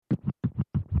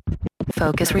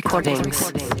Focus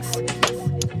Recordings.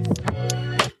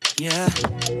 Yeah.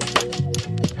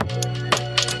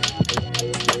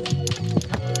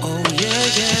 Oh yeah.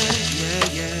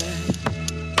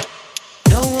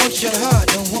 Don't want your heart,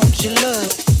 don't want your love.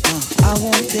 I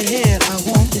want the head, I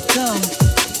want the tongue.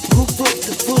 Who put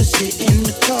the pussy in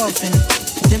the coffin?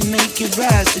 Then make it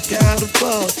rise to God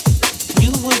above.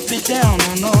 You would be down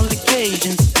on all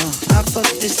occasions. I fuck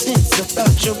the sense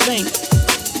about your bank.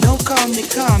 Don't call me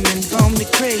common, call me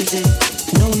crazy.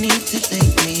 No need to thank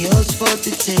me, yours for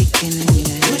the taking.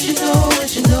 Yeah. What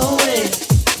you know it.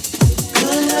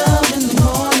 Good love in the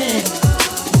morning.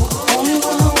 Only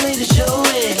one way to show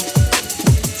it.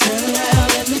 Turn around,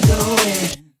 let me go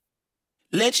in.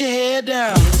 Let your hair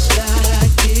down. Slide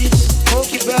like this.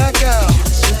 Poke your back out.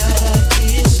 Slide like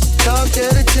this. Talk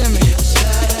dirty to me.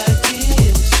 Slide like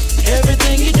this.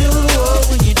 Everything you do, oh,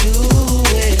 when you do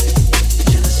it.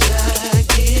 Just like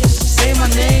this. Say my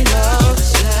name, love.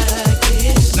 Just like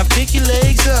this. Now pick your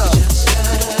legs up. Just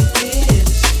like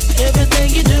this. Everything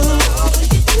you do, oh, when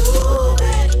you do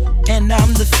it. And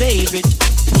I'm the favorite.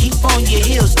 Keep on your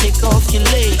heels, take off your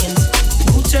leggings.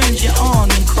 Who turns you on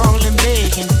and crawling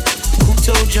begging? Who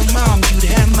told your mom you'd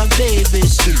have my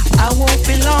babies? I won't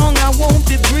be long, I won't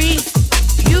be brief.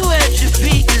 You at your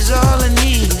peak is all I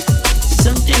need.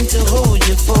 Something to hold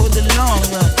you for the long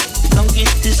run. Come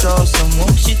get this awesome,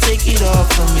 won't you take it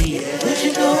off from me? What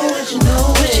you know.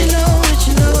 Good love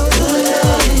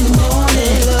in the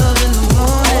morning, love in the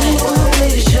morning. One way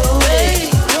to show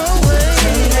it.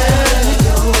 Turn around, let me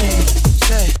go in.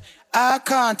 Say, eye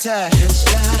contact. Just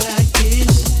like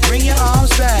this. Bring your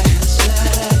arms back. Just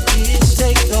like this.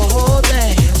 Take the whole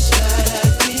thing. Just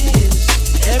like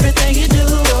this. Everything you do,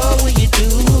 oh, when you do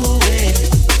it.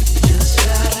 Just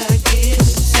like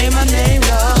this. Say my name,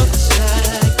 love. Just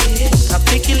like this. Now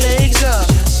pick your legs up.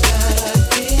 Just like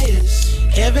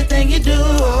this. Everything you do,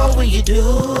 oh, when you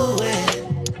do it.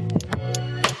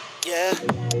 Yeah.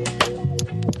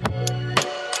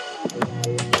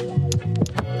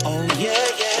 Oh yeah.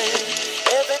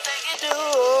 Everything you do,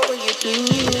 oh, when you do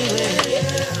it.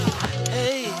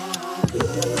 Hey.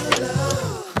 Good love.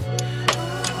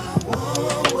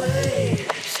 One way.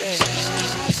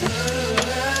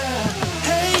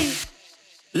 Hey.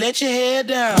 Let your hair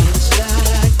down. Slide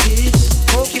like this.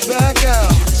 Poke your back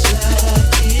out. Slide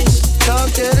like this. Talk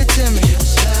dirty to me.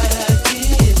 Slide like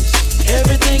this.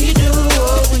 Everything you do,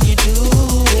 oh, when you do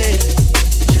it.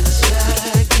 Just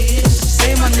like this.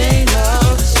 Say my name,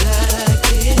 love. Just like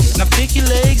this. Now pick your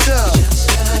legs up. Just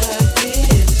like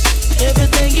this.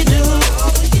 Everything you do,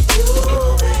 oh, when you do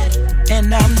it.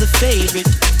 And I'm the favorite.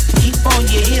 Keep on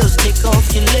your heels, take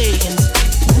off your leggings.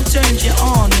 Who turns you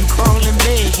on and crawling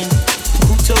begging?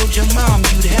 Who told your mom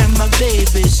you'd have my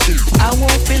babies? I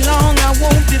won't be long, I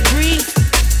won't be brief.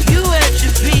 You at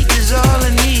your peak is all I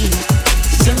need.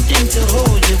 Something to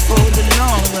hold you for the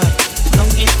long run. Come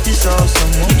get this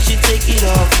awesome, won't you take it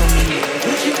off from me?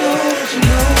 What you know.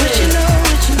 Good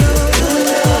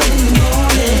love in the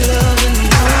morning, love in the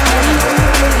morning.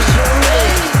 Show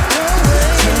it.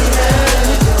 Turn around, let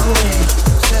me go in.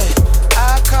 Say,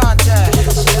 eye contact.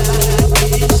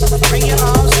 Bring your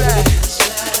arms back.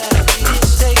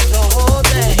 Take the whole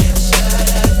thing.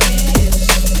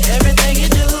 Everything you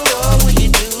do, oh, when you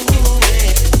do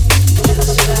it.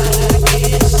 Just like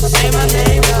this. Say my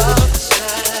name, love.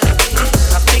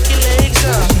 Now pick your legs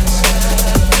up.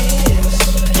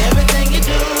 Everything you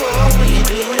do, oh, when you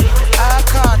do it. Eye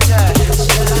contact.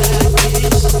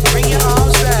 Bring your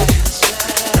arms back.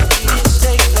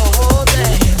 Take the whole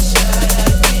thing.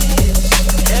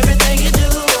 Everything you do,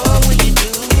 oh, when you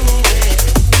do it.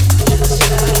 Just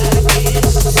like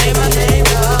this. Say my name,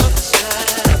 love.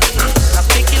 Now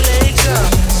pick your legs up.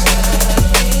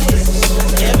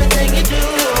 Everything you do,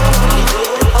 oh, when you do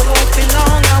it. I won't be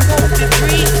long, I won't be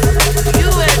brief. You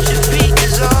at your peak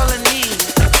is all I need.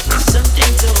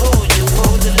 Something to hold you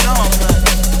for the long run.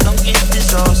 Come get this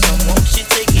awesome, won't you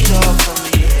take it off from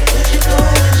me? What you know.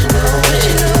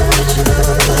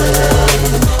 Good love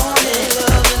in the morning,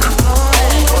 love in the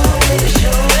morning. One way to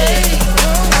show it.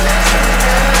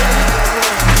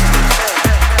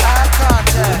 Eye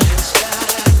contact.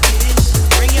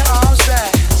 Bring your arms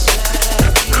back.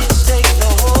 Take the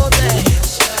whole thing.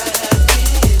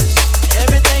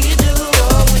 Everything you do,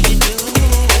 oh, when you do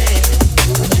it.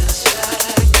 Just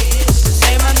like this.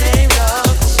 Say my name,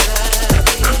 love.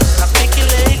 Now pick your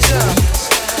legs up.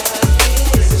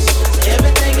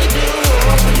 Everything you do,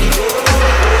 oh, when you do it.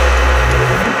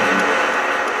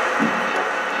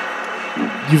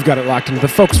 You've got it locked into the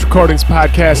Focus Recordings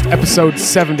Podcast, episode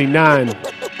 79.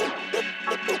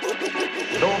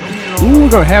 Ooh, we're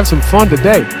going to have some fun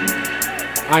today.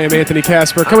 I am Anthony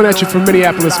Casper, coming at you from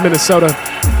Minneapolis, Minnesota.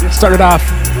 Started off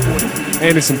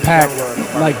Anderson .Paak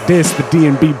like this, the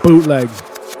D&B bootleg.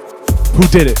 Who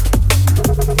did it?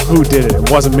 Who did it?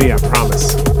 It wasn't me, I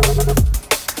promise.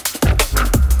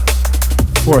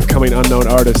 Forthcoming unknown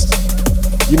artist.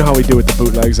 You know how we do with the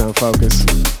bootlegs on Focus.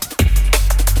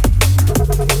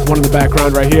 One in the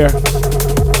background right here.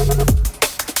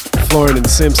 Florin and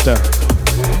Simsta.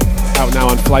 Out now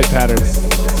on Flight Pattern.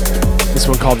 This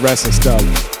one called Restless Dove.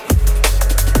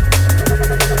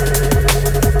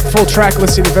 Full track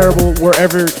listing available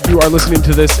wherever you are listening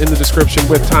to this in the description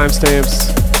with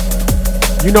timestamps.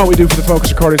 You know what we do for the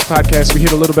Focus Recordings podcast. We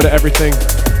hit a little bit of everything.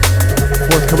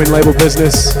 Forthcoming label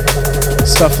business.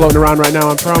 Stuff floating around right now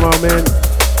on promo, man.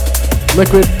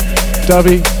 Liquid,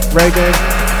 Dubby, reggae,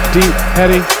 deep,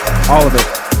 heady, all of it.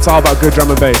 It's all about good drum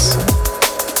and bass.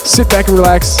 Sit back and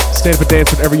relax, stand up and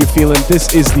dance whatever you're feeling.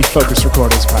 This is the Focus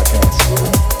Recordings podcast.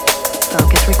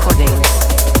 Focus Recordings.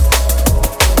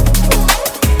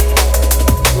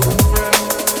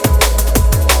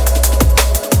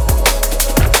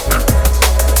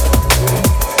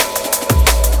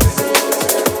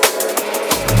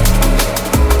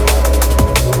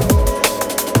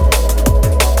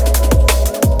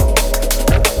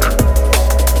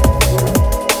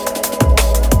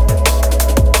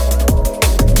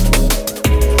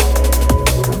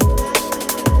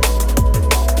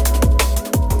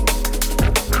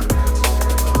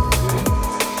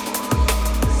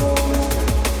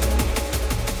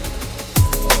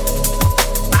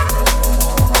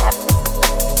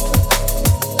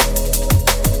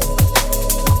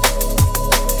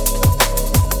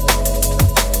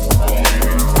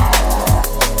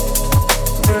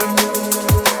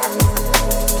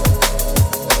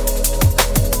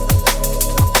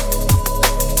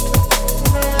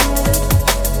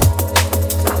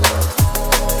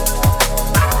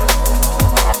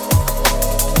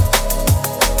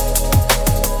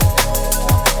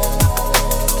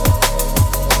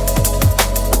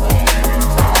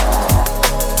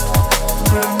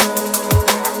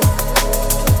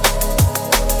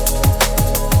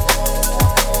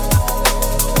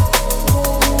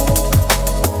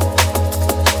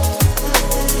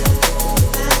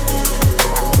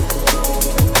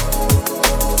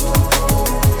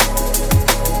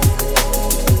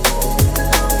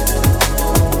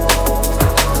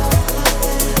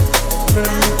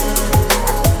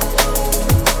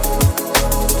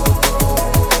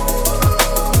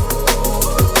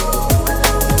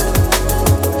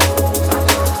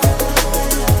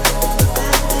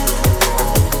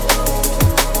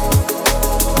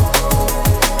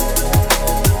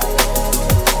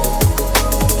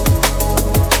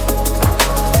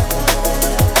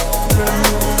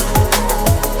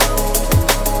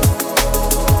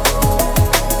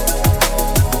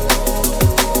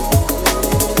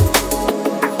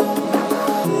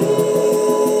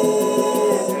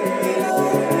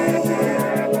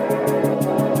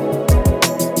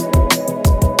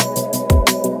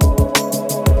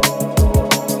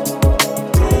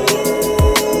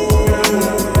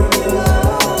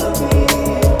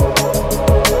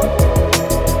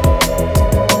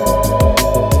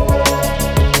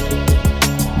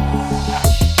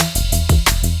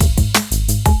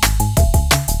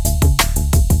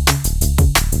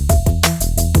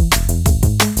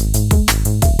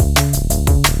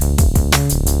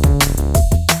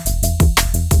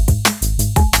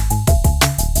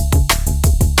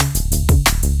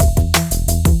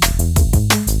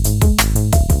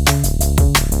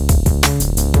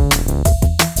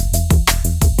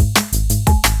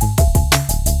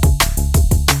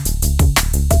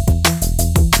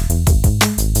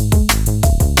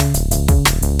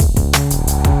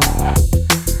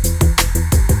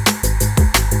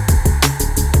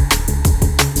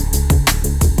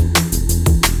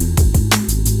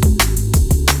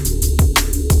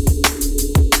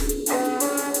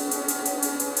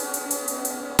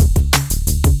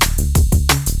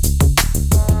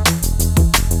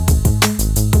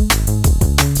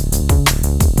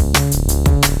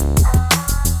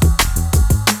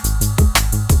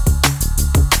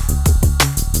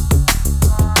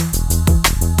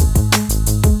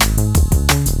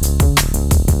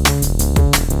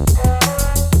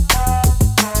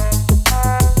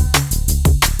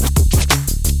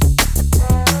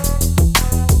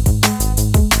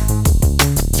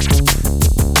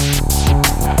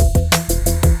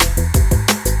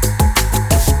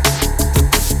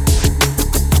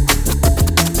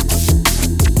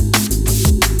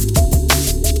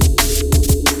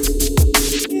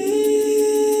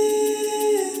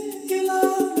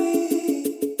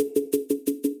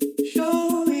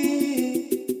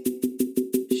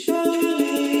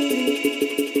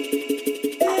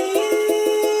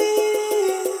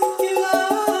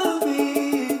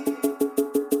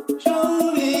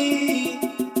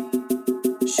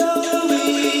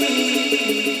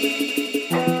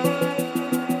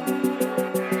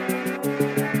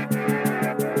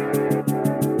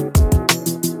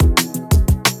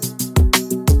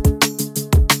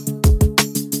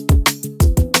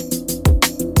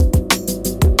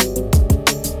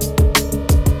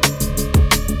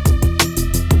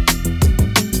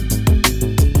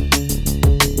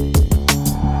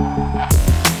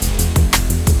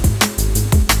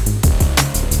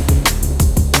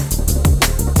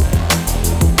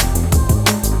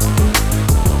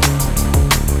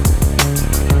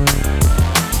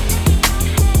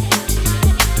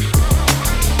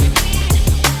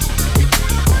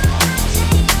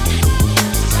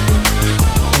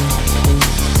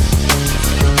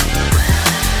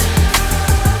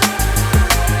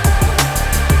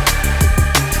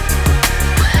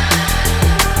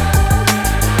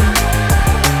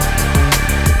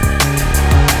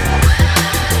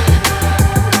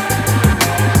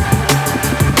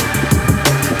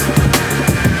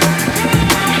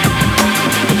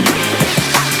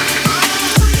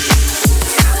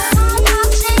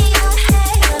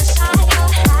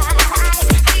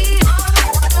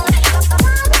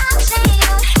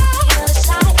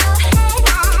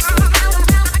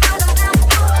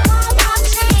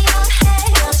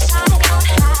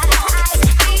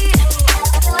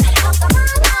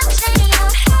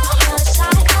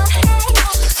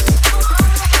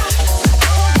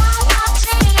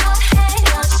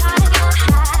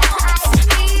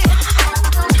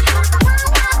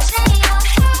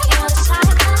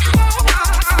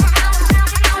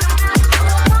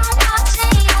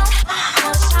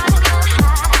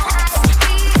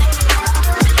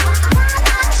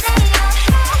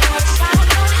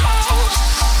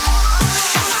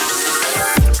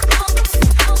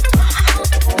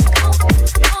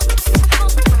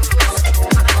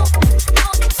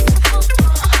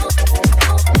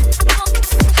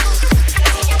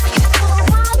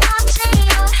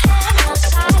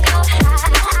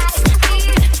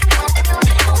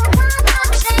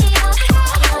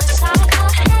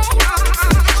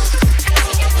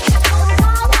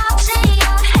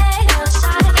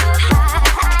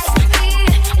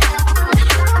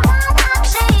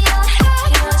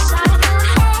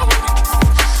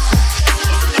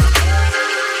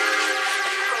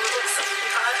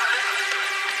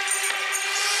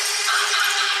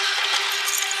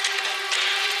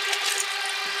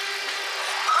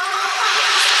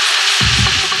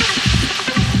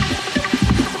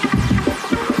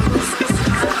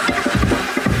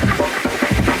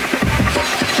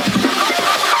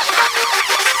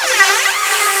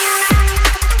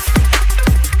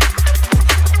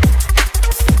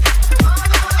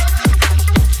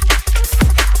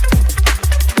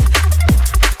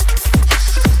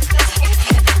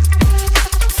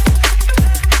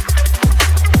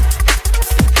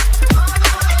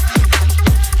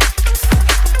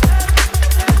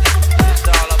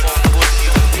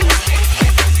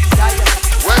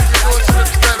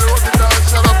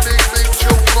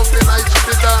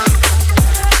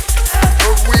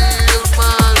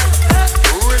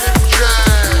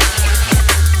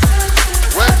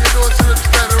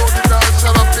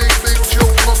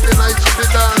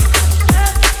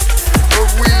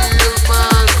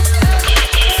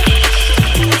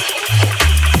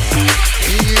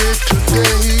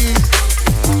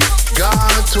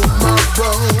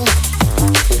 tomorrow.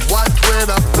 Watch when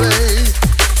I play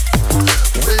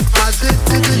with my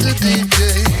DJ.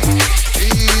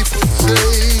 People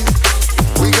say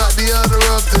we got the honor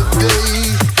of the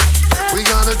day. We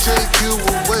gonna take you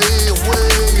away,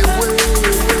 away, away,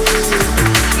 away.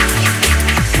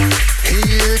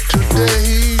 Here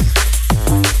today,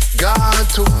 gone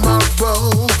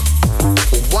tomorrow.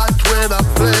 Watch when I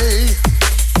play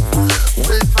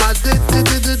with my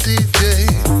DJ.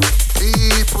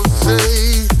 People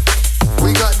say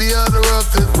we got the honor of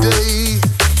the day.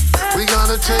 We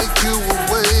gonna take you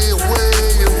away, away,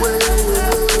 away,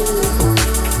 away.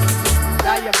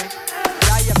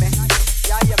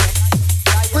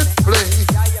 We play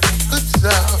good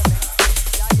sound.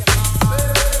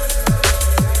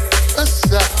 A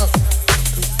sound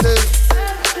today.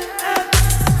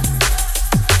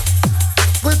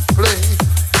 We play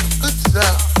good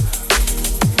sound.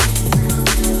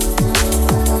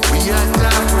 We are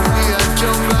down, we are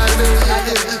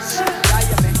jungles.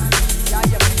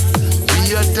 We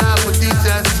are down with these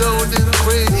sounding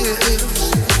craze.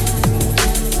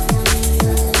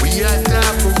 We are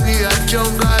down, we are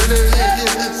jungles.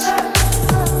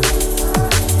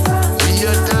 We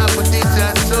are down with these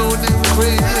sounding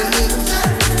craze.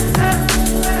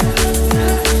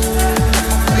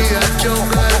 We are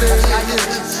jungles.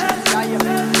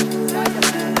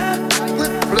 We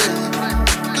play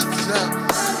good sound.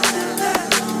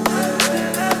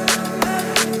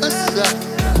 A sound.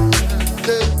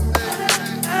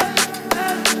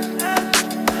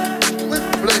 We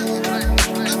play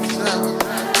good sound.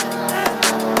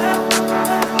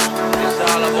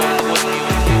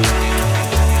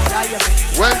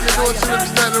 When you know Slim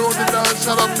standing on the dance,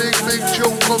 and a big, big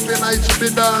tune coming, I should be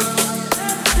done.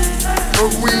 For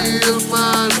real,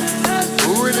 man,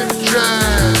 rhythm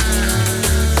jam.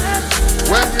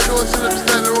 When you know Slim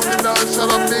standing on the dance,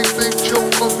 and a big, big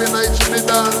tune coming, I should be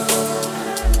done.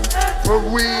 For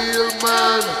real,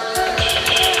 man.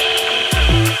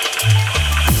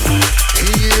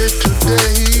 Here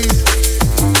today,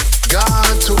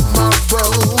 gone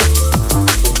tomorrow.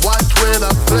 Watch when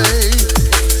I play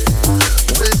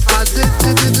with my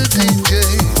DJ.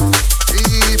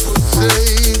 People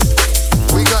say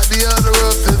we got the honor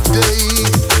of the day.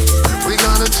 We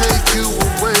gonna take you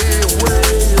away, away,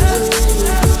 away.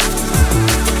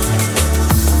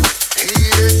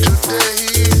 Here today,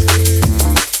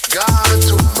 gone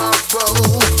tomorrow.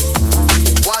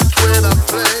 Watch when I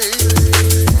play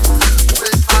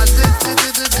with my DJ.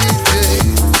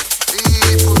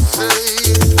 People say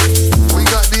we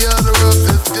got the honor of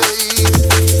the day.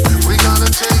 We gonna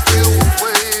take you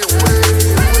away, away,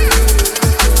 away.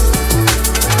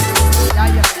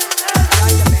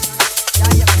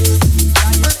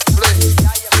 Let's play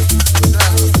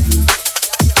now.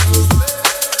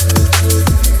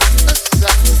 Let's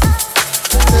stop.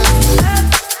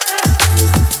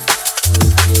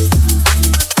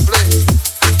 Play.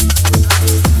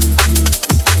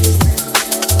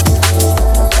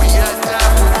 We are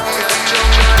down, we are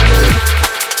jumping.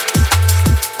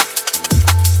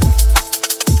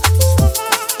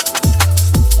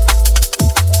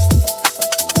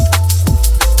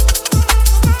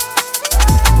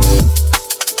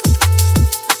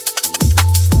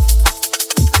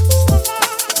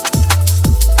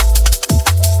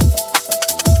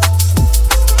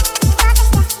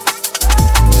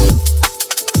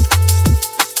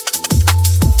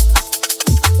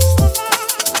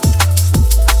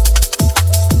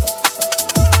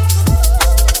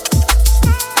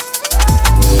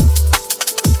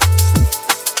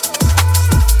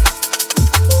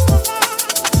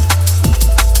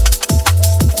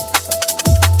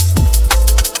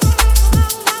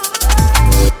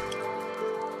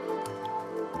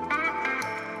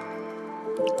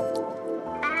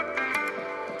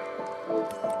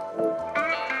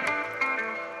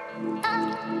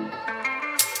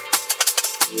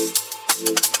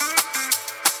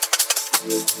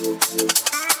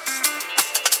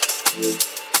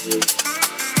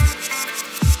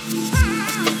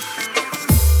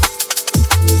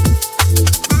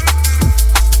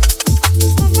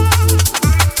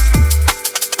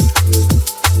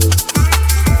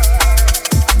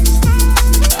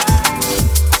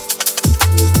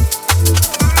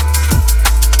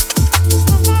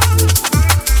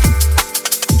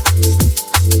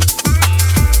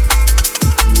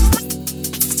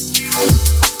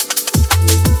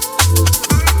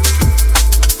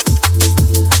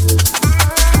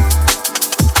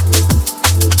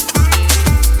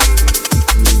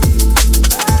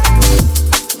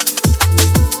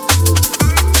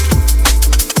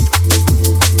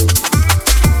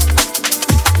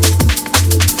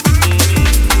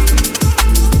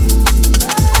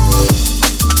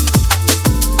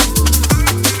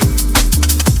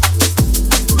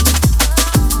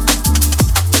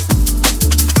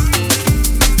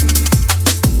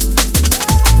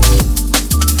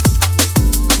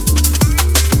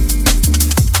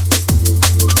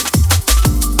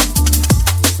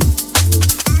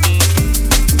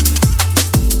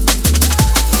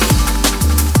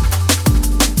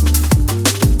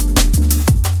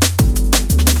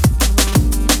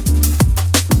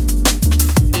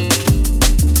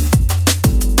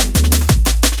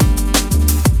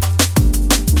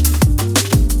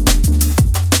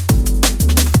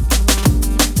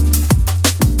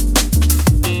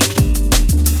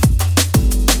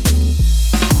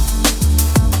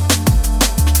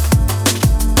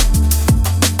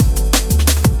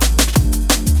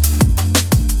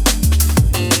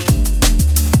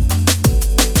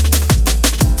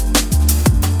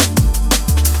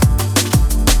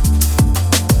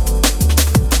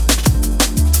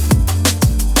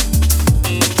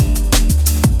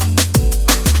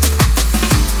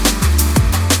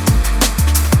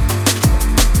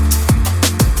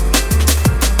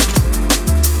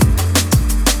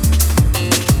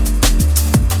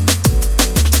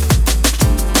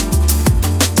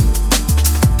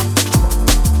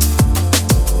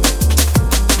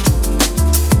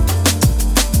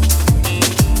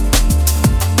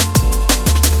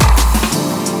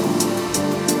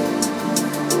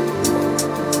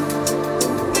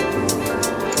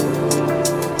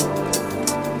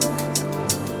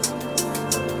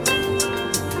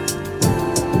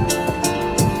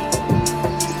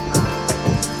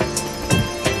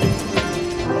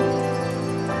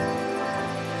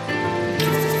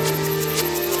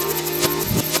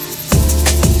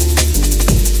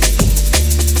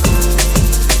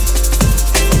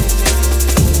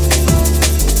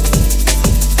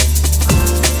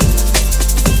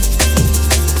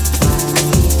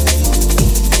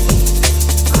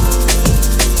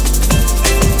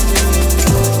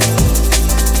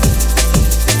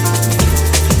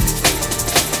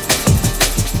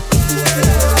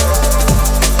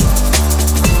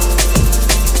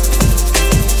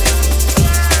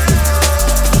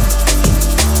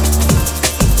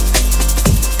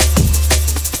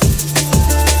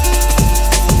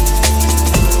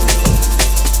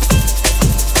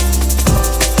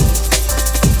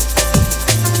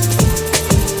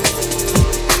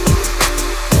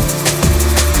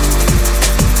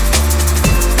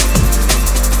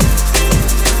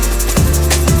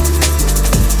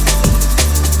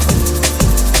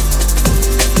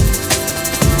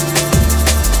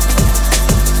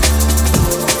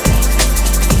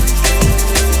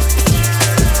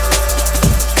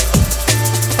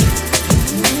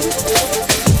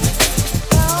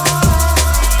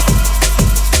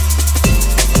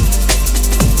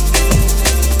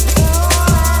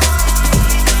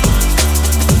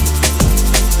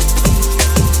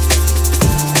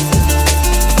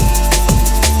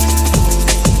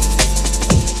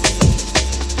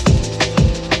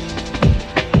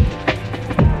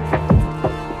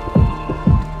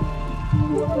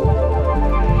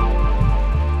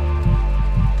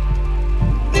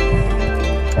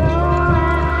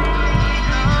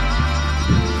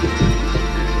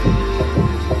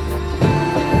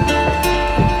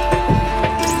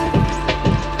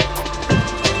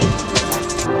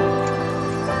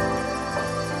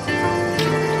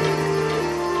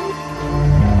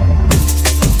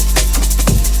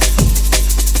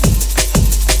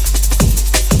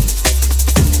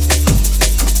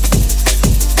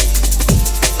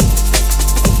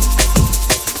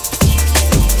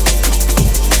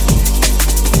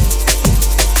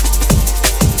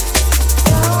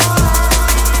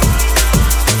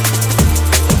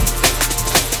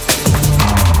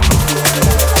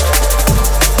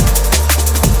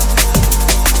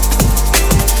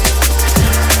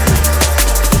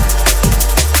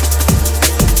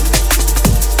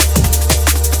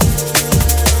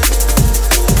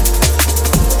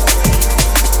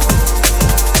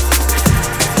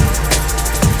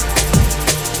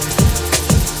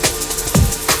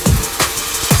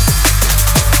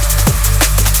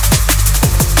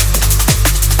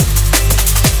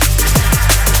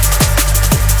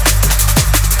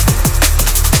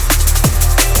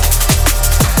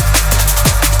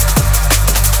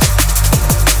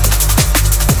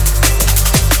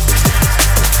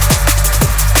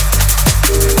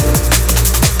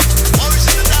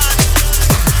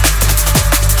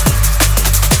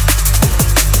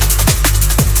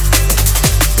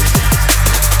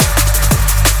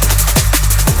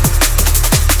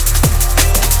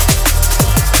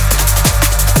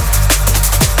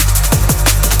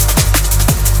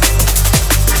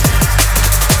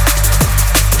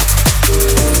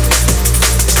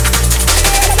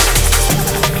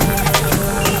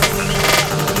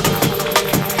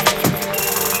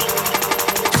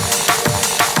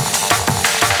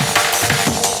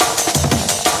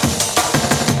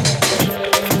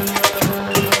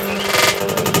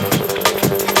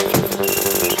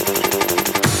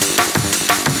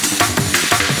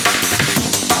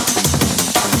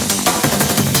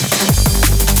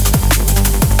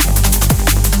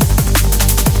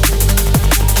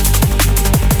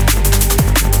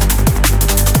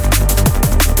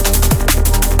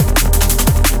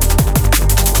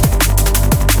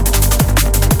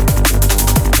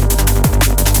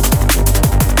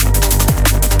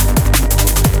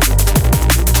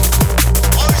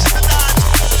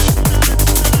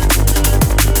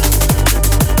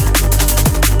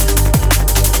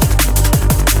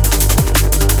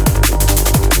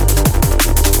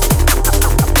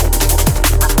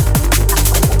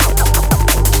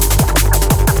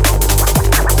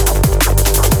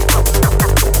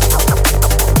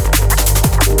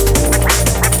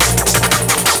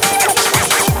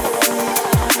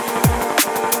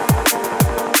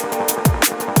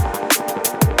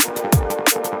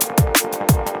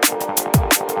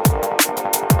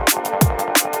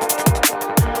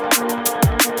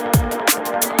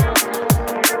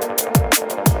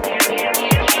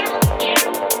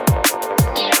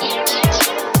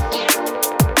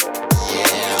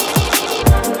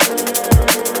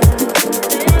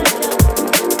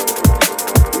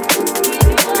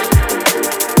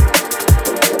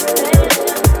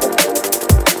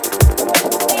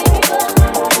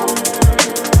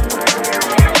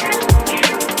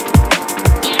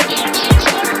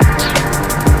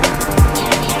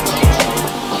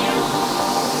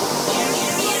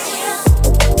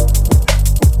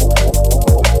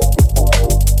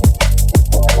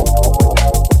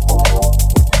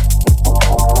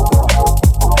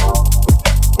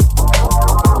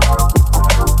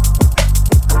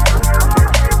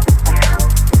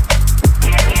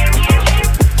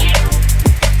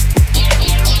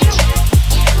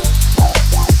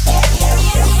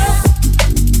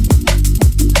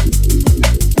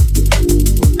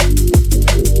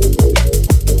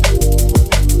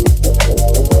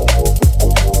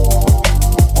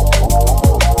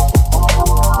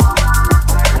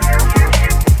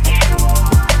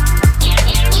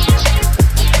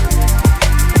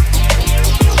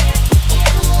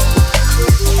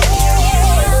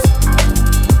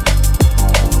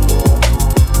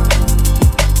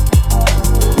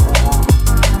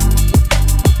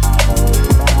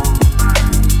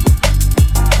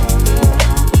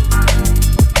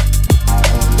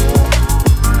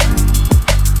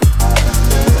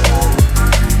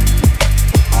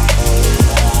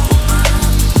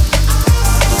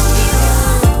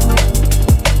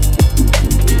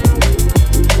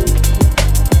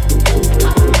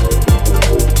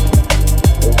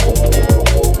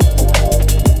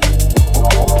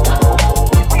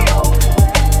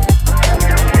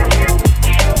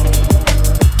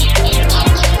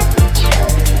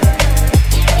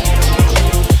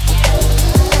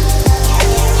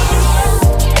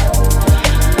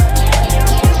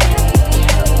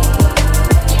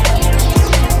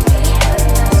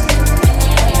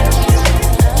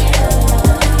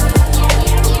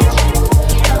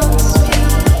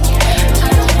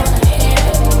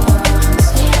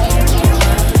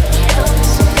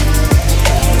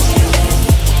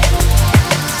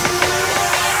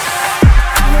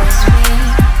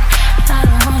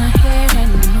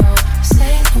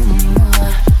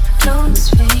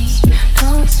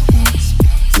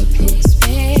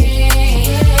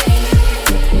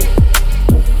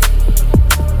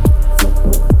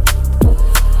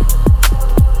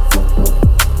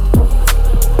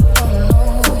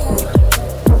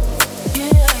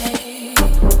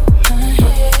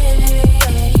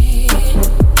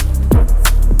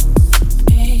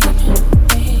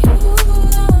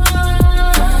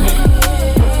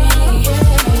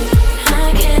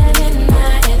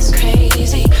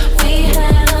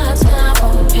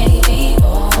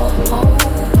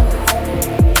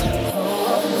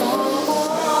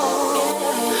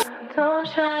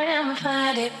 can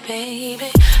find it,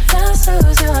 baby. Just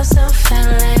lose yourself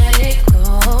and let it go.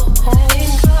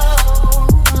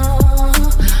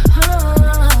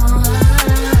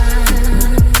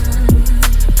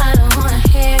 I don't wanna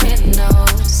hear it, no.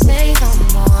 Say no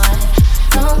more.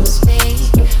 Don't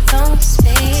speak, don't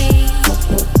speak.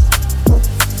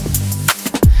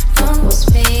 Don't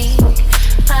speak.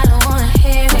 I don't wanna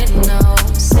hear it, no.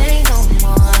 Say no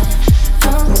more.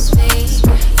 Don't speak,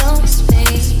 don't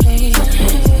speak.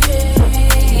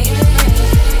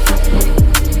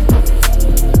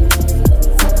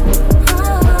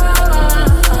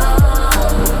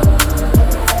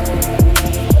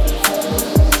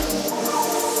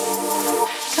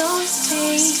 Don't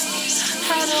speak.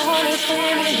 I don't wanna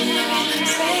hear it, no.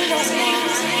 Say no more.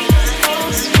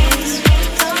 Don't speak,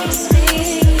 don't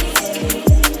speak.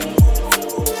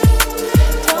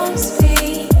 Don't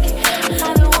speak.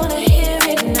 I don't wanna hear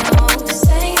it, no.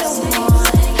 Say no more.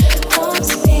 Don't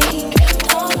speak,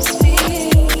 don't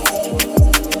speak.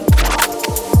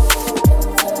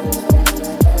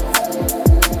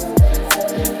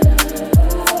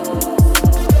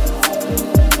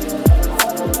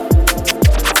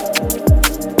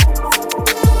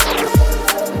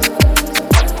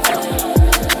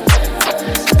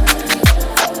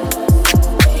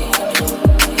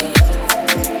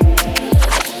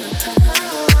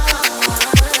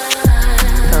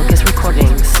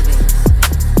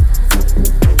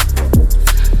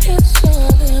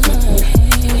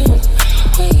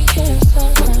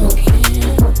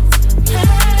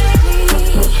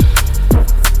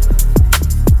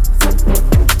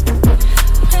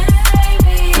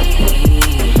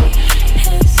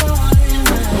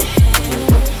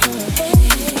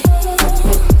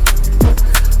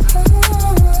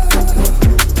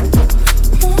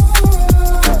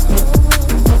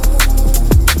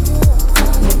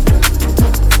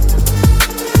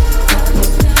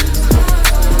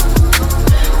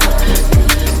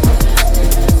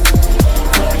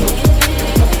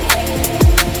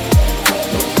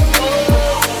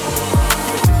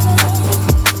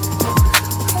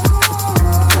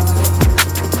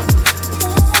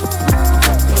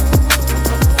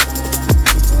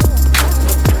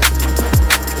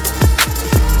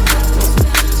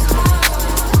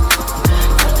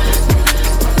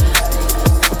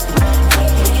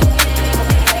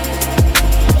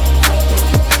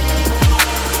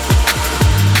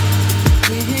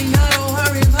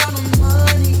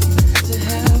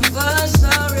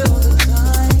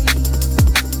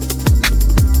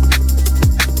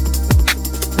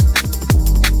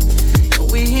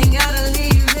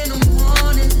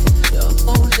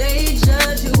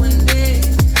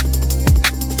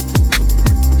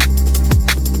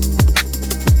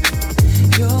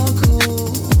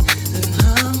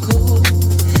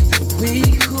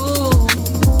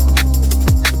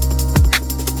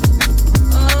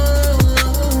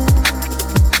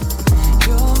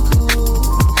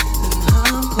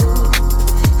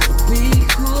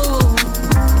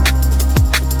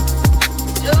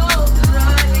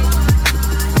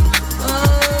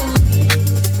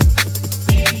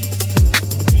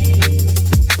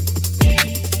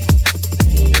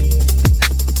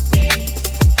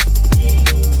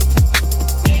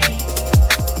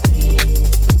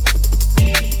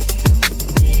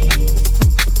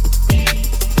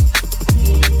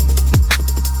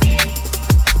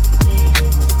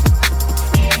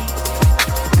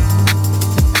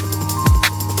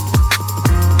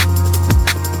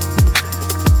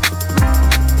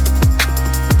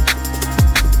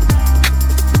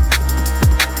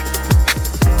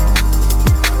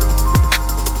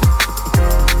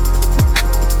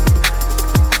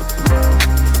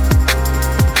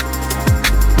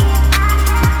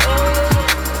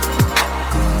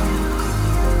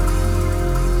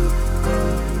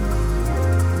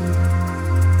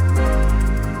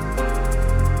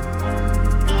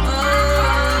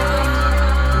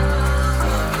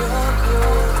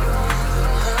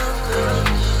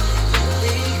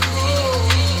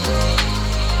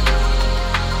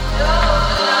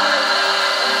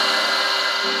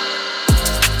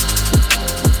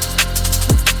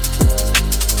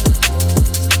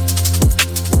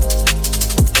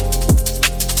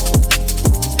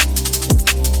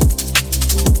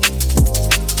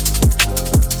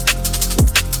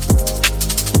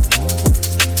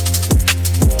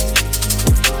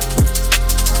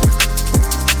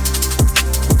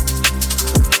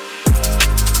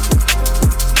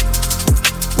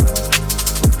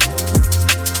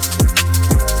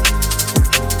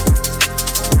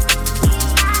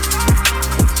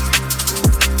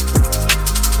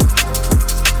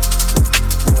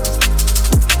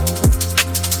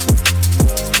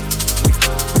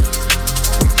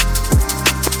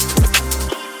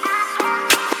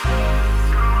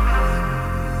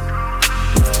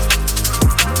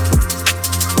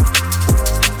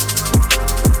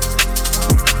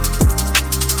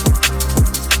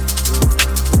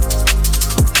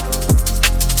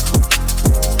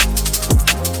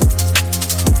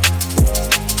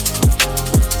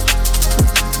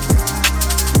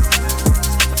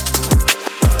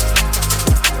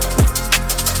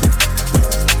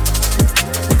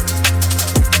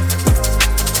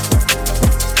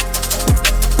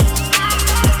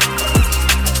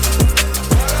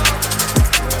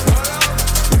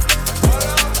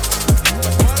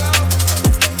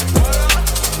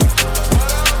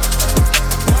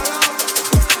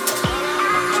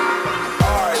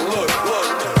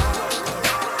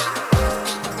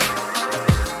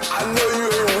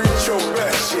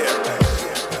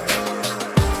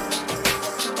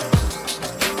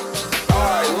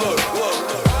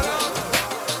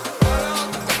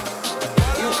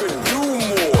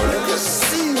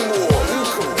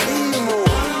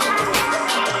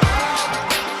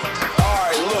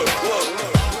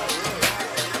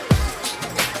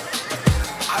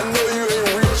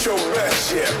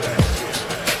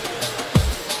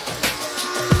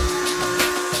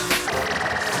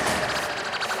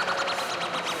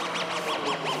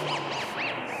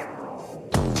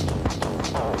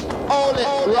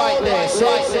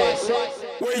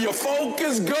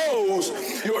 focus goes,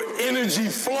 your energy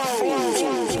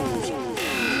flows.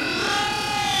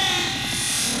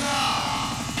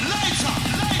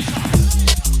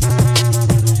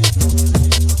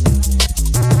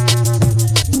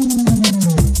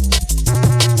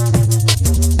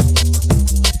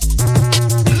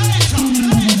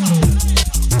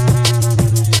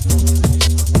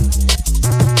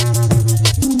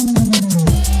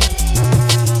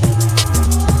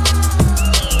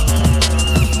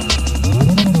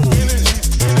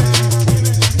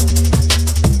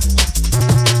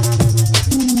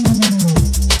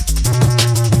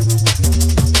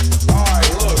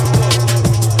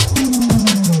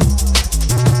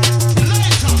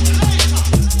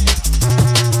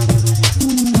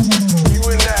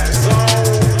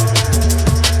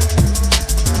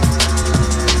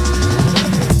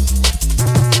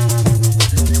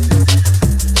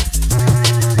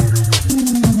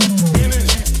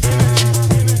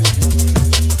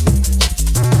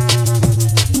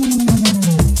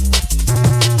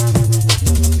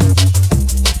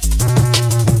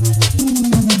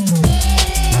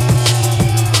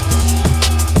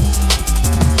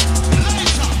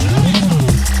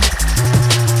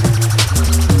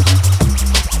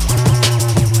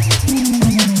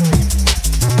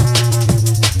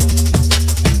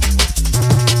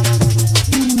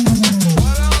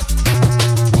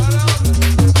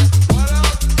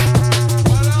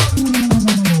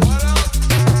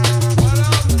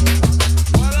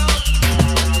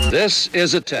 This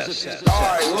is a test. All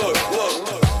right, look.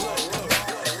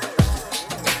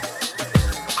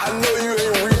 I know you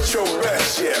ain't reached your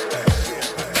best yet.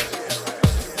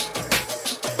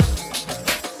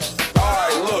 All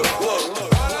right, look.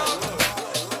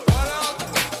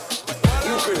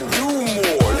 You can do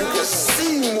more. You can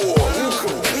see more. You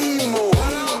can be more.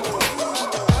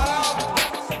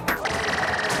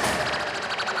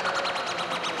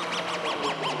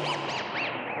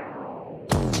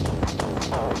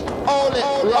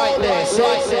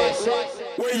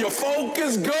 Where your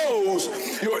focus goes,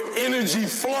 your energy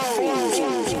flows.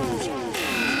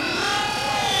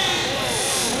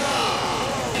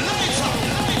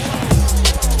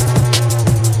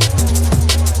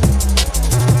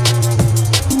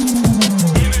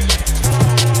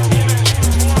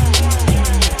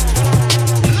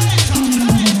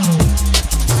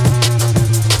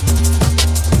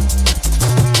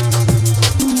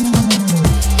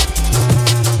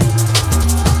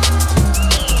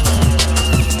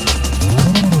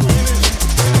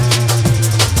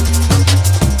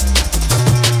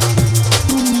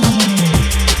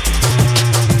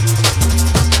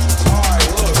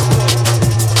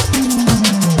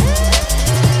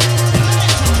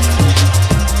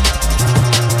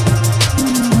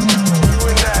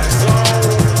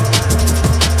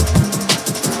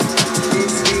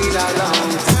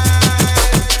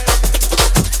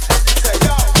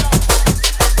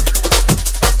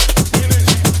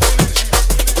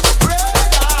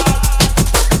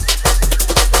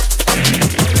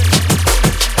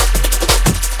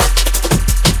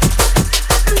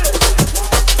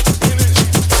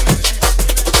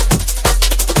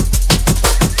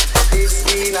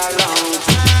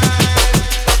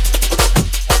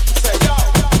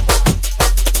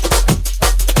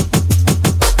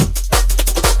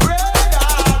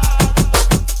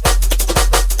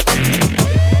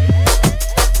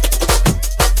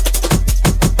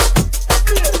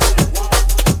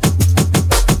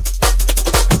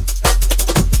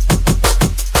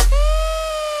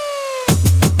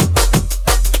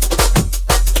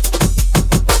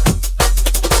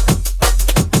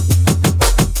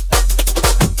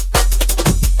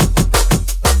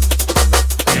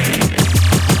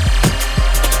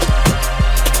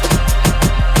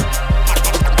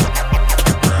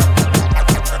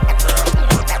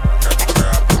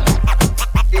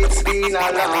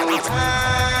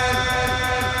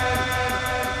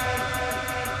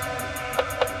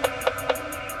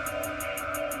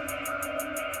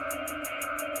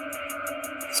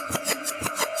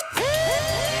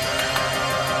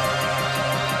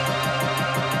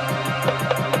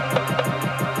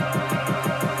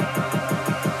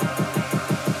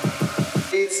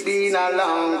 It's been a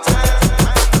long time.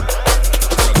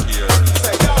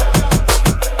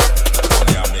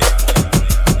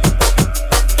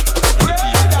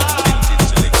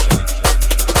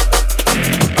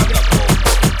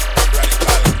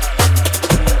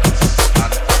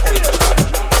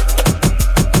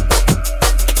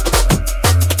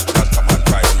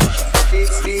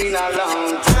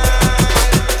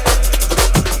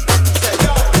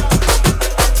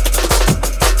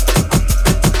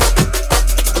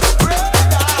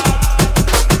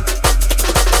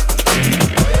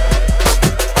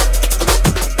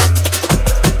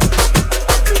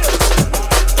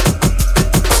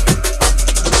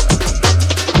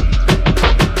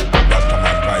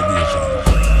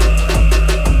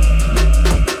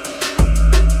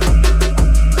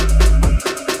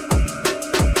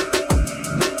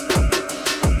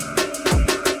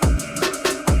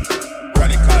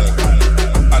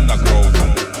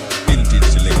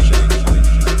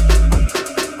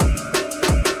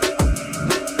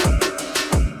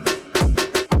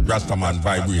 Rastaman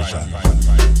vibration.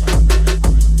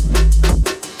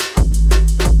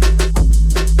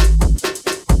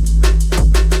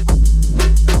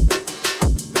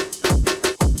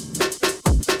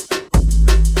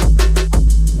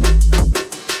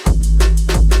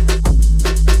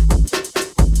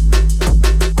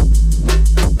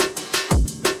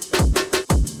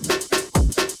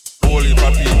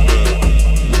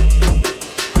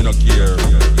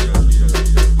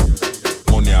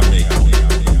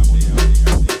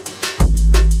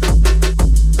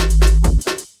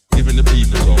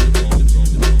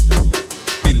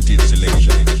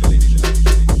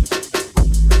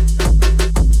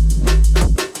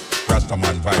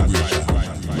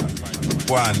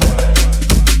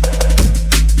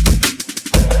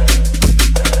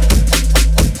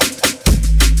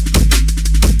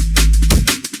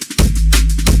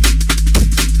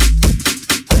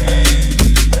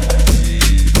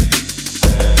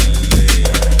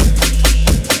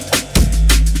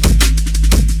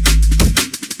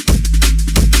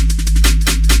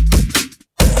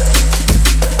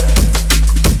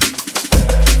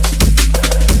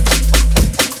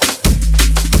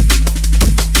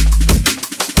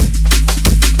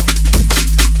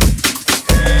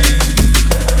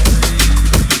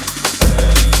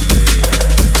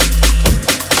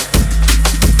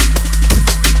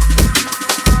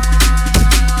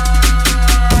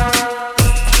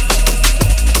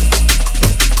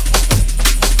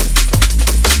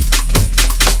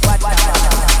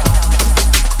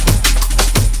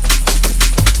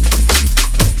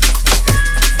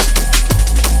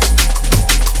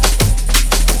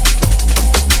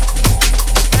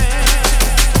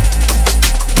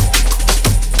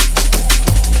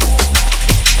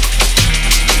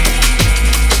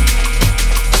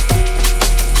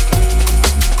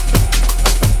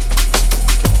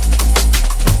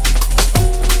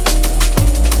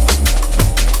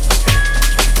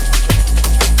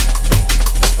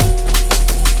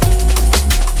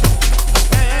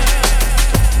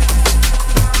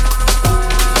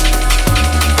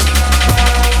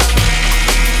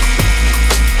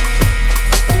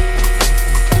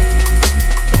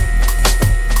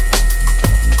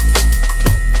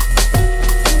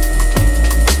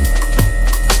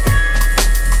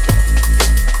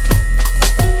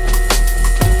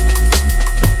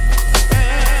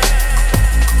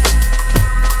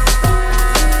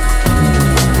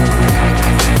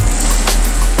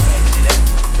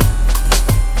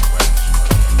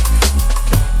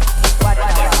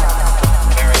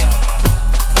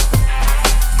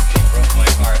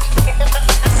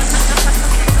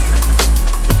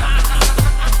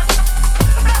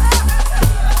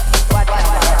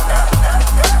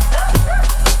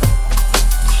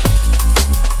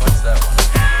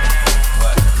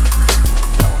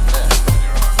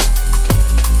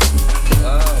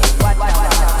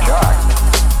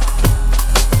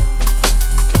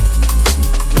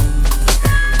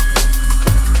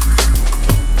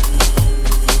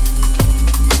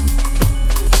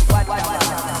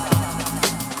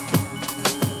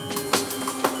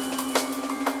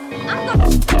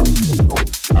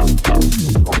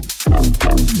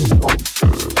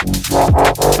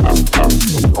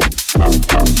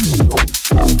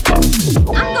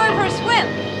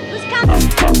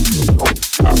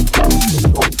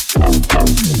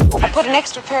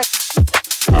 extra pair.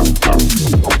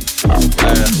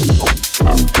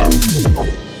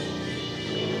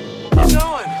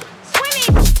 Going.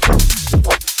 Swimming.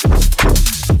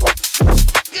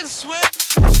 Get swim.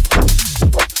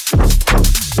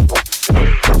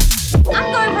 I'm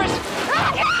going for a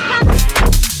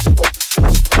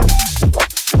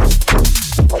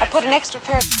I put an extra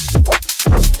pair.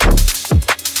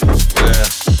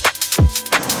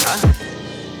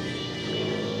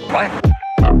 What?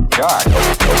 Shark.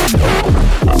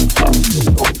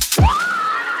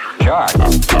 Shark.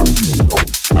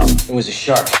 It was a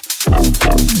shark.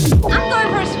 I'm going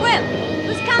for a swim.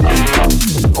 Who's coming?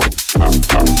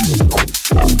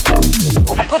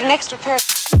 I put an extra pair.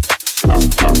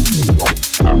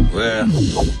 Where?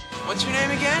 What's your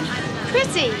name again?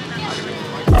 Chrissy.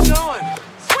 Going.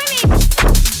 Swimming.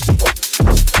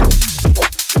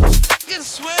 Get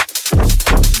swim.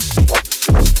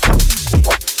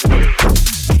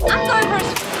 I'm going for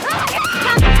a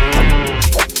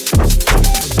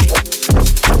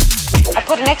I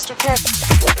put an extra pair.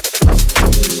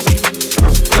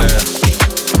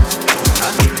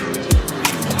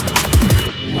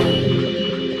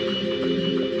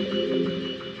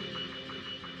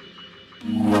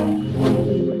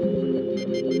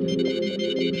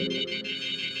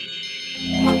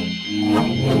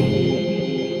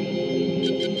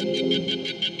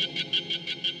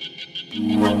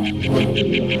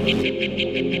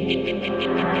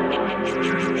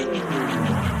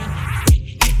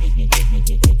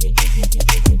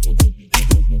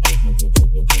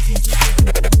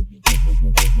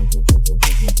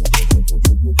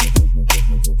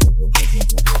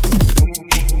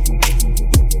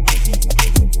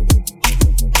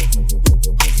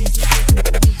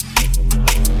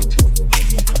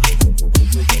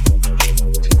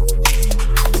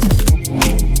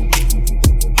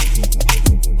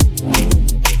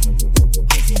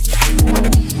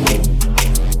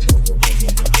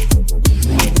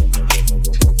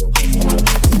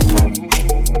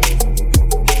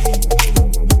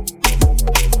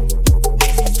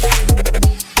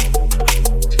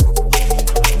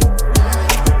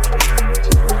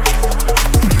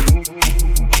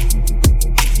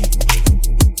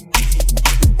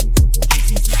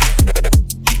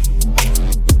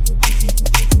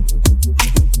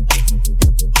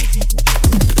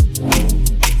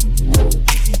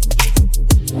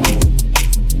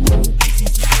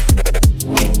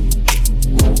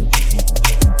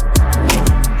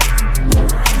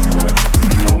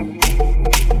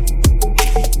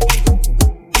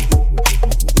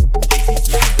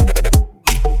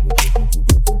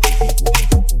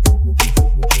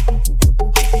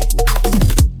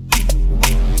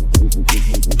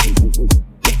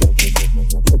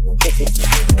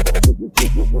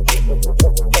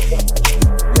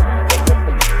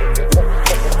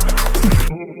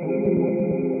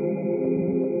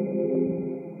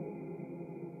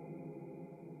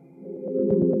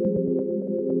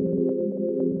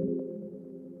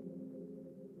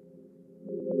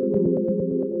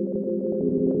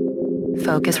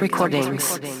 Focus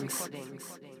Recordings.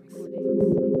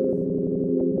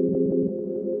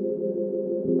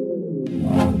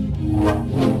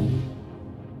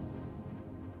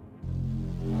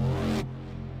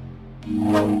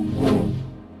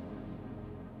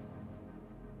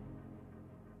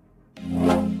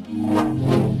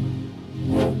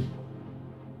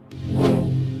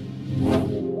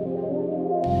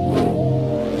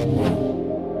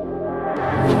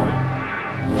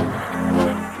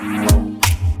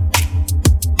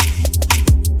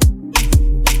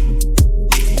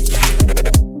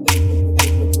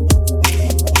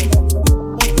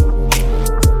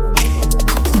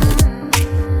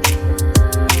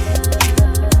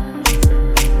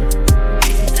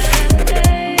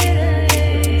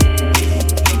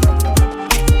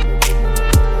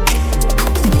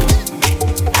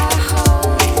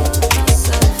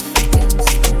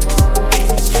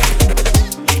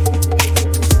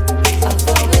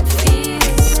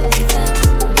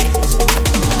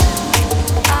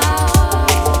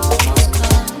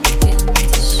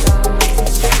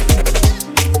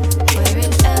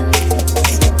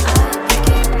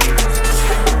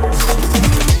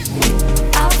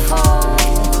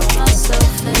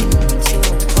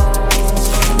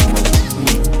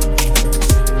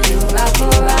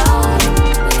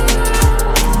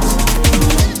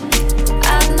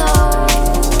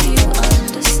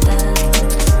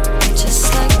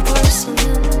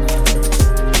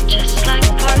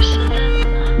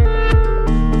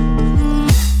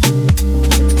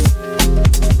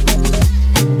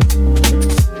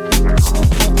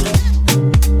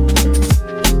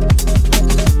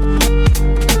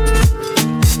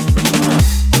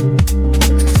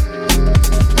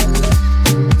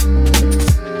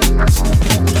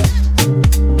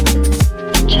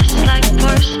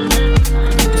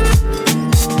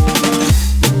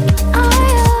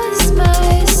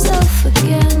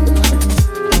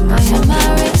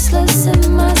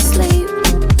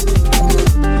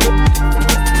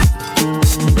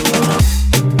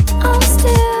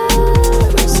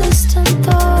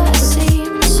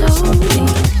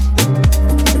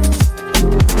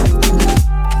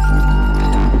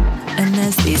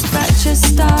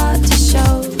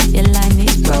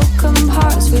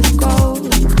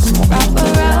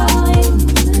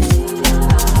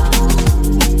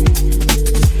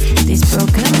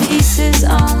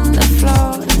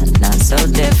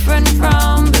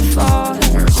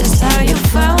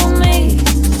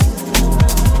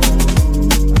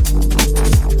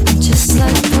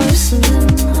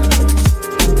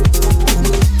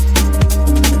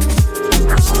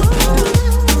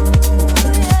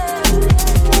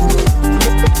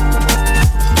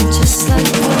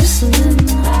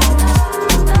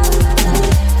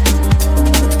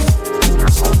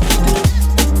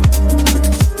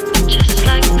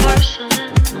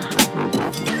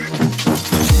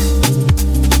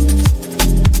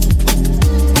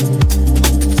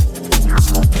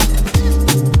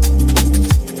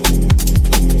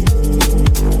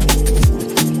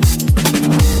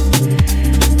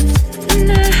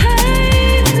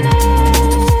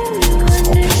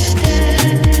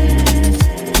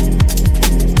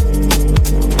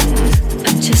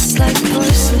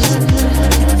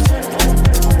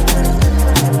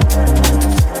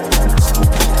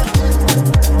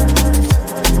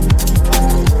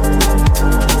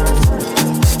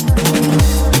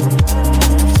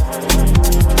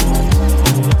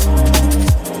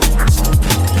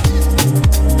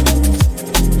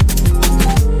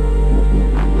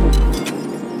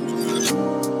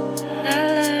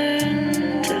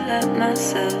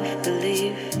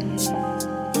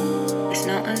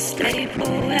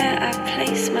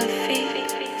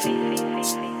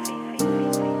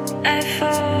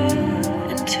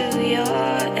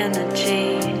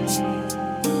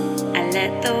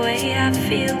 The way I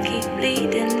feel keep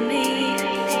leading me.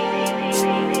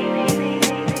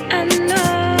 I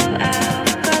know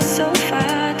I've got so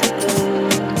far to go.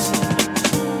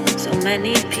 So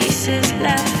many pieces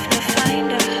left to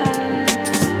find a home.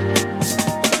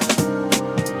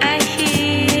 I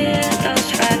hear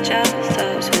those fragile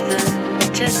thoughts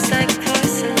within, just like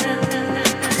porcelain.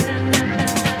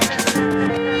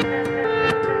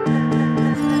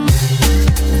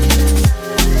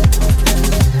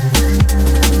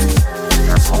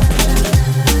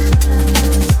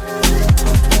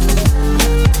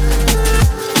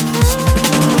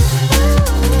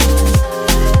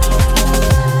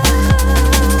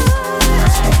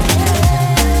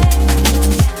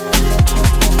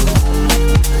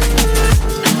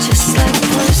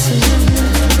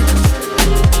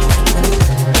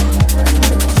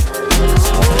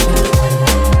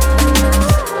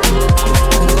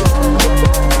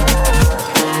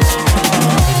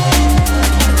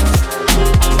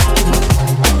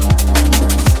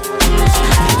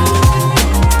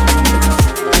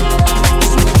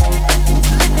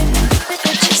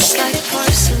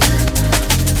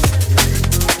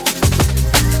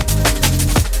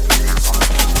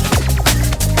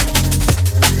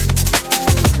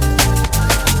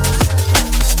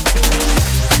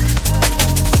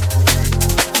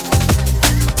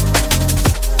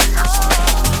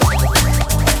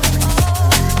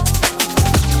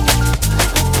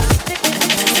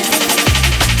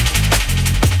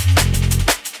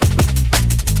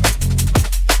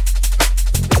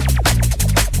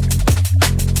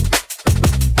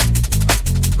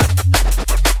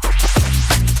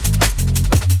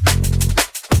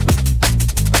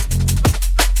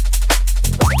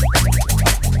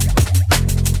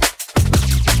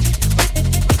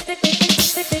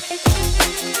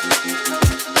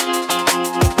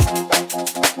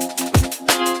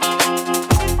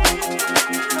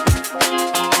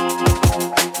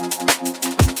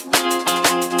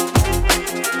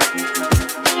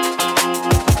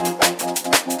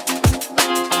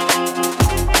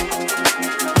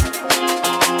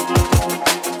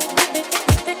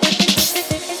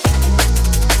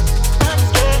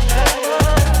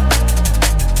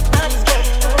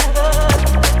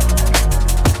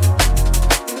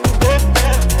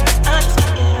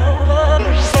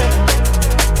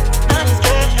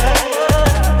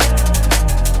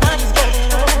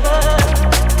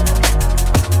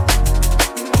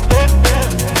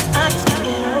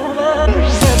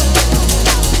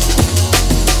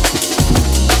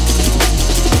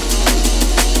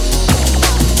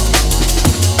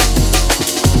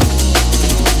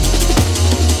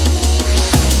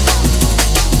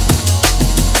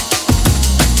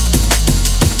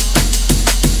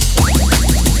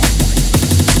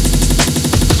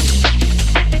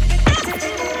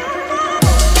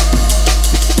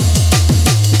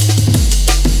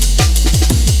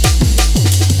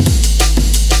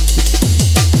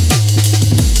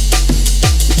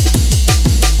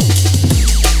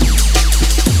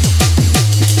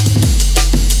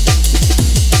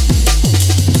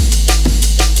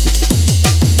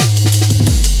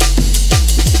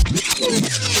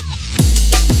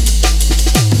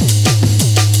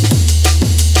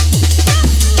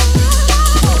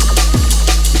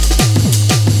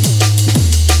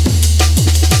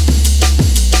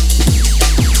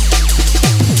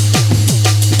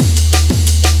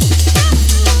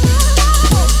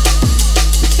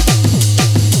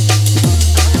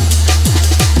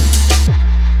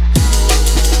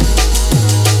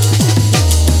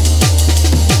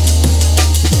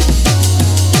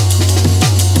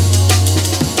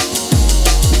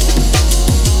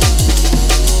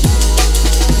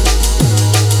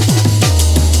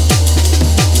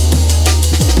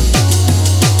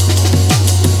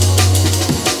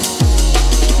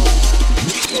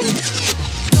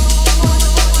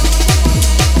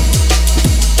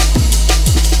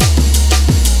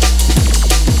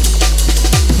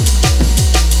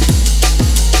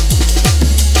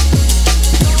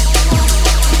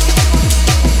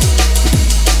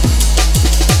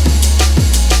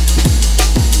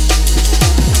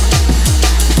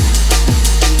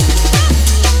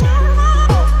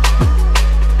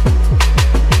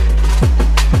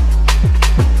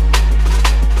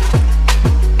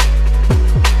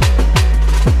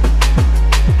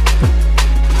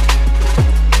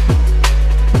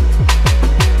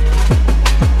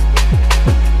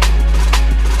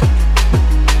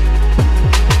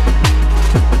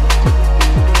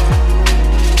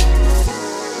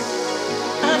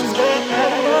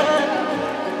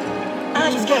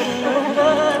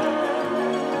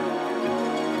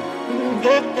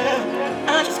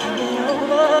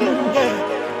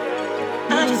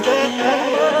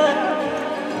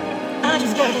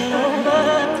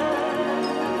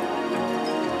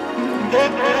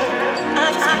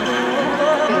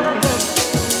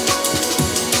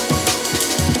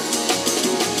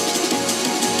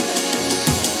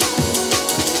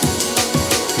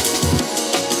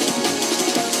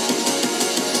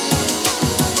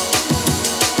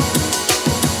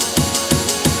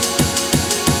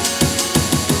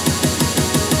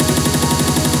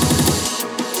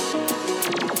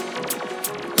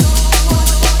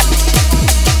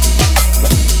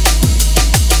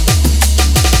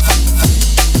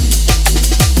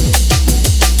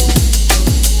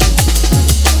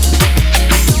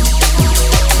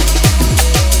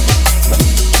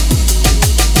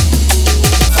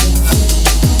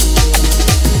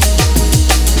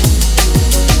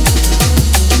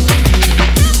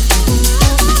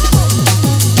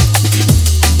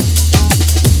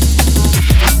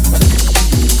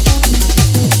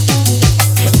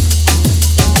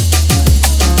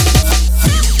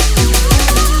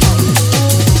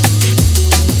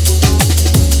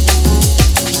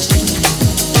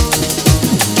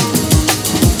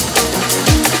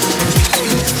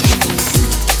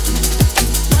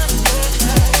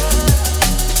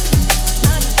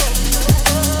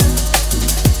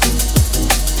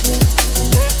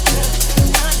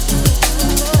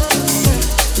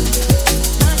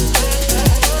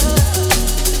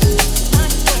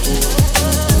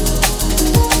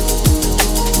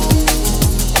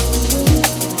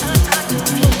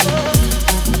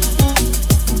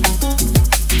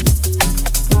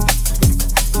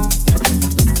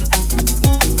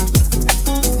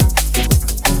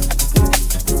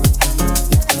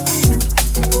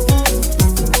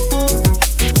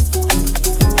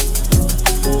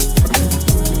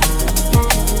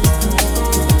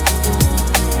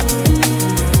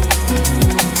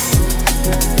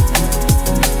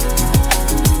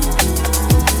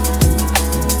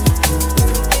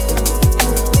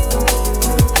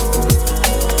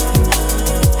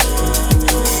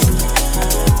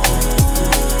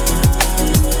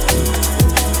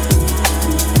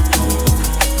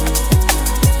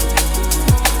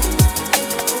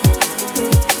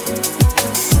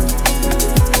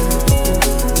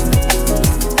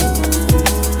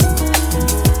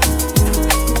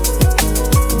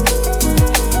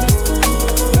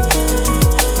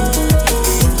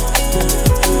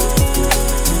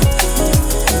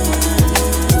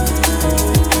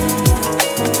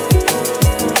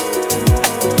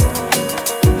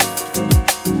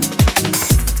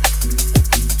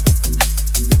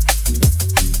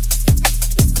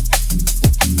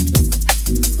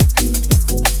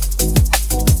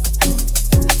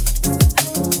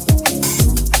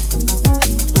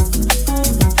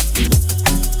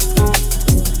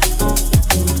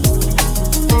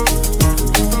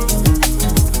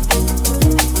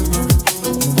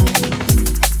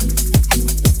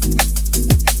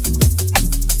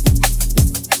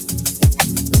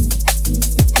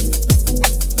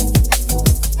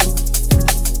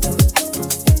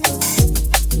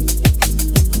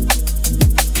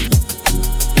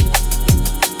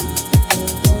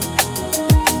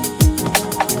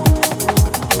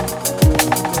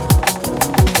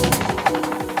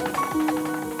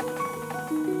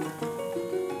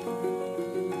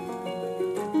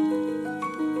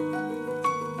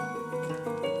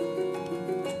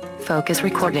 Focus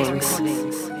Recordings.